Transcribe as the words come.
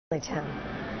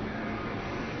Town.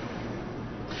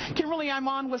 Kimberly, I'm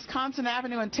on Wisconsin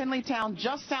Avenue in Tinleytown,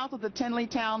 just south of the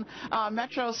Tinleytown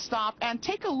Metro stop. And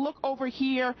take a look over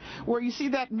here where you see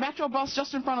that Metro bus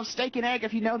just in front of Steak and Egg,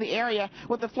 if you know the area,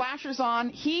 with the flashers on.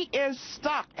 He is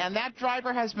stuck, and that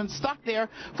driver has been stuck there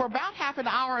for about half an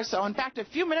hour or so. In fact, a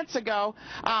few minutes ago,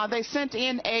 they sent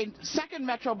in a second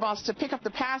Metro bus to pick up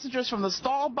the passengers from the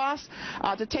stall bus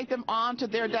to take them on to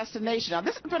their destination. Now,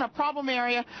 this has been a problem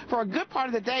area for a good part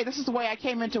of the day. This is the way I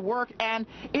came into work, and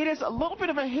it is a little bit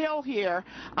of a hill here,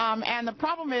 and the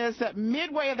problem is that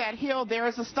midway of that hill there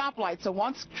is a stoplight. So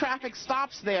once traffic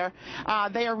stops there,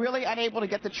 they are really unable to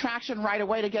get the traction right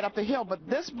away to get up the hill. But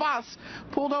this bus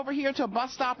pulled over here to a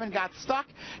bus stop and got stuck.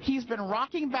 He's been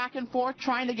rocking back and forth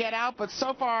trying to get out, but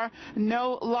so far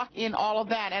no luck in all of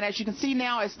that. And as you can see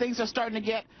now, as things are starting to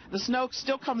get, the snow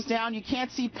still comes down. You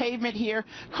can't see pavement here.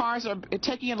 Cars are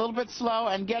taking it a little bit slow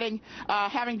and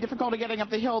having difficulty getting up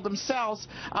the hill themselves.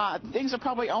 Things will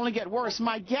probably only get worse.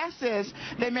 My guess is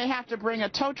they may have to bring a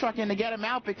tow truck in to get him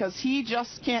out because he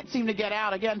just can't seem to get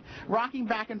out. Again, rocking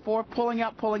back and forth, pulling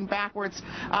up, pulling backwards,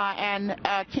 and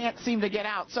can't seem to get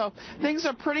out. So things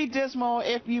are pretty dismal.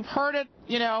 If you've heard it,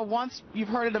 once, you've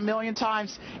heard it a million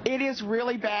times. It is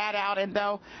really bad out, and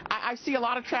though I see a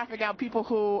lot of traffic out, people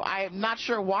who I'm not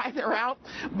sure why they're out,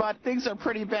 but things are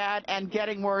pretty bad and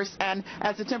getting worse. And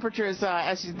as the temperatures,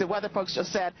 as the weather folks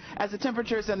just said, as the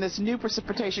temperatures and this new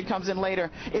precipitation comes in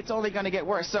later, it's only going to get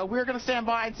worse. So we're going to stand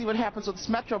by and see what happens with this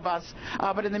Metro bus.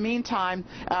 But in the meantime,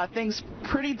 things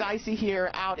pretty dicey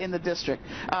here out in the district.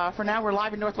 For now, we're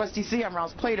live in Northwest D.C. I'm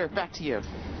Ross Plater. Back to you.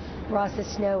 Ross, the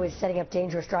snow is setting up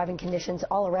dangerous driving conditions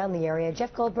all around the area.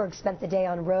 Jeff Goldberg spent the day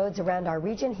on roads around our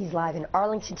region. He's live in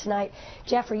Arlington tonight.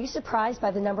 Jeff, are you surprised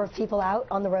by the number of people out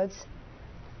on the roads?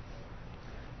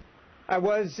 I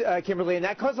was, Kimberly, and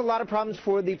that caused a lot of problems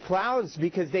for the plows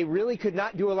because they really could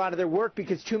not do a lot of their work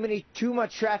because too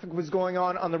much traffic was going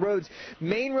on the roads.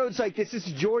 Main roads like this is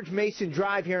George Mason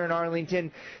Drive here in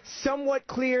Arlington, somewhat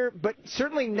clear, but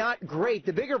certainly not great.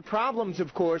 The bigger problems,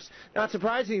 of course, not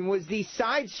surprising, was the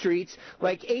side streets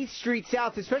like 8th Street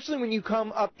South, especially when you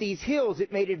come up these hills.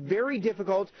 It made it very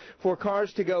difficult for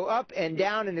cars to go up and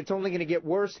down, and it's only going to get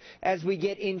worse as we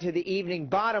get into the evening.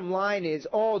 Bottom line is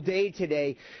all day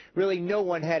today, really no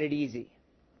one had it easy.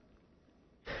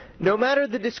 No matter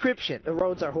the description, the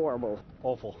roads are horrible.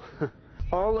 Awful.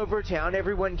 All over town,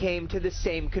 everyone came to the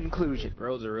same conclusion.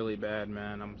 Roads are really bad,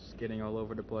 man. I'm skidding all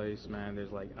over the place, man.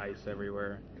 There's like ice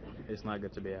everywhere. It's not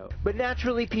good to be out. But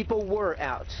naturally, people were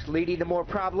out, leading to more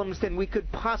problems than we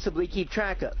could possibly keep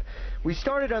track of. We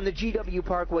started on the GW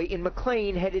Parkway in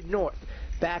McLean, headed north.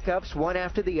 Backups one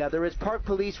after the other as park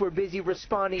police were busy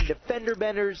responding to fender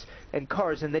benders and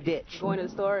cars in the ditch. Going to the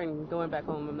store and going back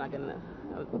home, I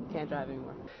can't drive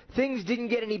anymore. Things didn't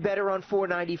get any better on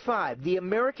 495. The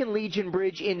American Legion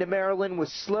Bridge into Maryland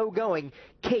was slow going,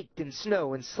 caked in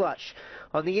snow and slush.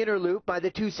 On the inner loop by the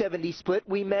 270 split,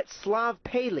 we met Slav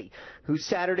Paley, whose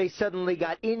Saturday suddenly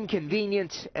got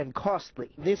inconvenient and costly.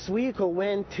 This vehicle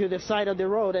went to the side of the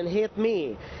road and hit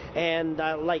me, and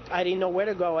I didn't know where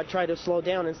to go. I tried to slow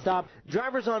down and stop.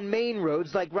 Drivers on main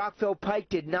roads like Rockville Pike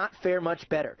did not fare much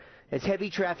better, as heavy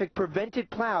traffic prevented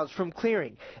plows from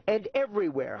clearing. And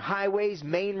everywhere, highways,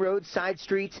 main roads, side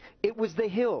streets, it was the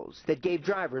hills that gave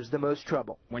drivers the most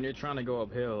trouble. When you're trying to go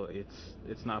uphill,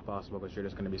 it's not possible because you're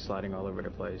just going to be sliding all over the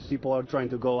place. People are trying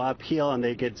to go uphill and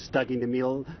they get stuck in the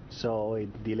middle, so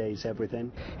it delays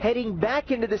everything. Heading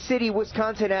back into the city,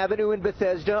 Wisconsin Avenue in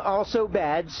Bethesda, also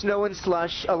bad, snow and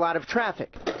slush, a lot of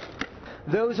traffic.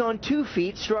 Those on 2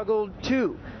 feet struggled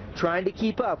too, trying to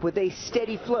keep up with a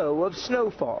steady flow of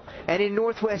snowfall. And in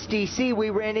Northwest D.C.,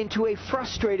 we ran into a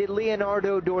frustrated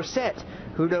Leonardo Dorset,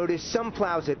 who noticed some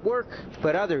plows at work,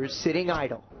 but others sitting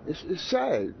idle. It's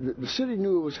sad. The city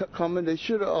knew it was coming. They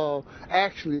should have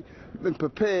actually been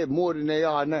prepared more than they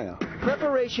are now.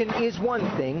 Preparation is one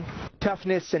thing,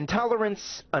 toughness and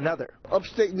tolerance another.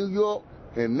 Upstate New York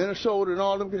and Minnesota and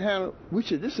all them can handle.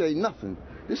 This ain't nothing.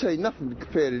 This ain't nothing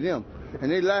compared to them.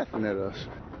 And they laughing at us.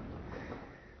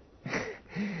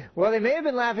 Well, they may have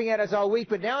been laughing at us all week,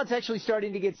 but now it's actually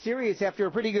starting to get serious after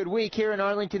a pretty good week. Here in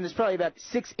Arlington, there's probably about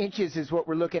 6 inches is what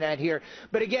we're looking at here.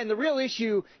 But again, the real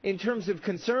issue in terms of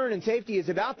concern and safety is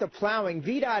about the plowing.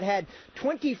 VDOT had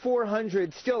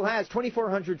 2,400, still has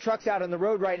 2,400 trucks out on the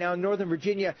road right now in Northern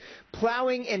Virginia,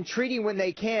 plowing and treating when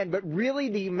they can. But really,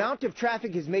 the amount of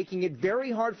traffic is making it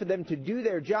very hard for them to do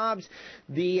their jobs.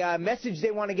 The message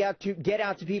they want to get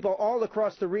out to people all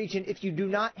across the region, if you do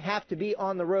not have to be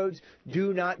on the roads,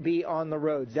 do not not be on the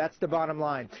roads. That's the bottom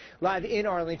line. Live in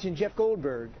Arlington, Jeff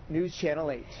Goldberg, News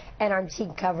Channel 8. And our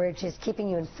team coverage is keeping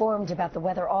you informed about the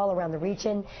weather all around the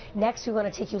region. Next, we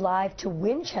want to take you live to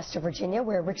Winchester, Virginia,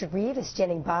 where Richard Reeve is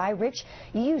standing by. Rich,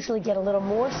 you usually get a little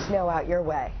more snow out your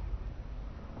way.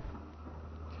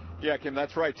 Yeah, Kim,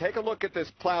 that's right. Take a look at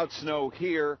this plowed snow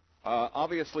here.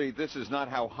 Obviously, this is not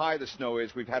how high the snow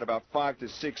is. We've had about 5 to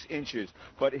 6 inches,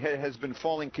 but it has been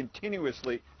falling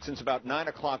continuously since about 9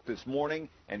 o'clock this morning.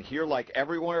 And here, like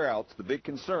everywhere else, the big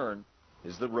concern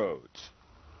is the roads.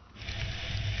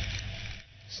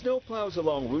 Snowplows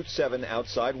along Route 7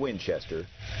 outside Winchester,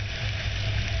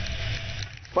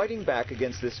 fighting back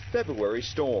against this February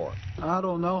storm. I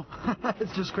don't know.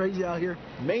 It's just crazy out here.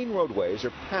 Main roadways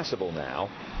are passable now,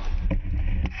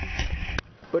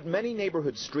 but many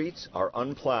neighborhood streets are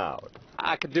unplowed.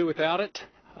 I could do without it.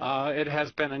 It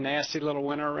has been a nasty little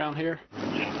winter around here.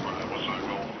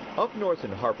 Up north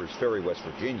in Harpers Ferry, West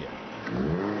Virginia,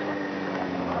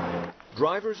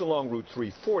 drivers along Route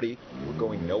 340 were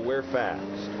going nowhere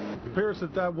fast. It appears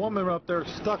that woman up there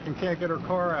is stuck and can't get her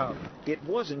car out. It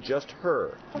wasn't just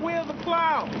her. Where's the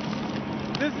plow?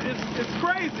 It's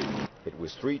crazy. It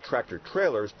was 3 tractor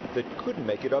trailers that couldn't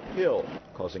make it uphill,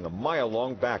 causing a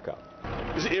mile-long backup.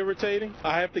 It's irritating.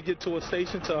 I have to get to a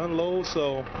station to unload,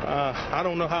 so I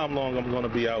don't know how long I'm going to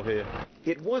be out here.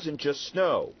 It wasn't just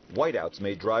snow. Whiteouts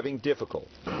made driving difficult.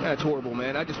 That's horrible,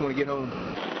 man. I just want to get home.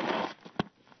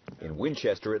 In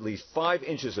Winchester, at least 5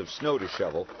 inches of snow to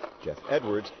shovel. Jeff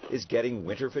Edwards is getting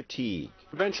winter fatigue.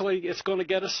 Eventually, it's going to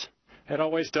get us. It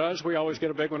always does. We always get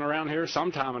a big one around here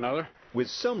sometime or another. With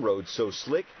some roads so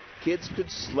slick, kids could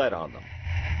sled on them.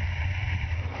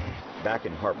 Back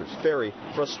in Harpers Ferry,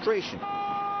 frustration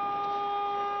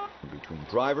between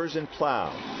drivers and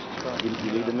plows.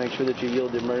 You need to make sure that you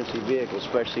yield the emergency vehicle,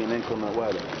 especially in inclement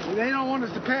weather. They don't want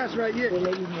us to pass right yet. They're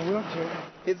using a wheelchair.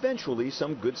 Eventually,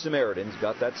 some good Samaritans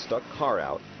got that stuck car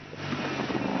out.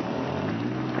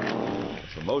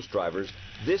 For most drivers,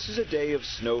 this is a day of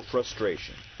snow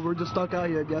frustration. We're just stuck out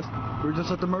here, I guess. We're just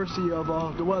at the mercy of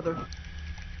the weather.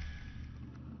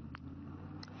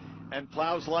 And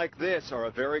plows like this are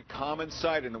a very common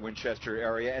sight in the Winchester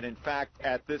area. And in fact,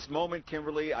 at this moment,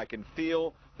 Kimberly, I can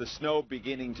feel the snow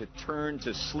beginning to turn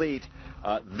to sleet.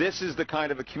 This is the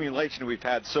kind of accumulation we've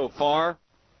had so far.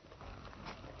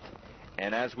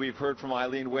 And as we've heard from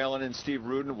Eileen Whalen and Steve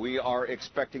Rudin, we are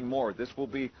expecting more. This will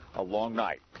be a long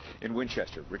night. In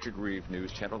Winchester, Richard Reeve,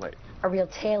 News Channel 8. A real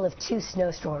tale of 2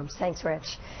 snowstorms. Thanks,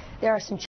 Rich. There are some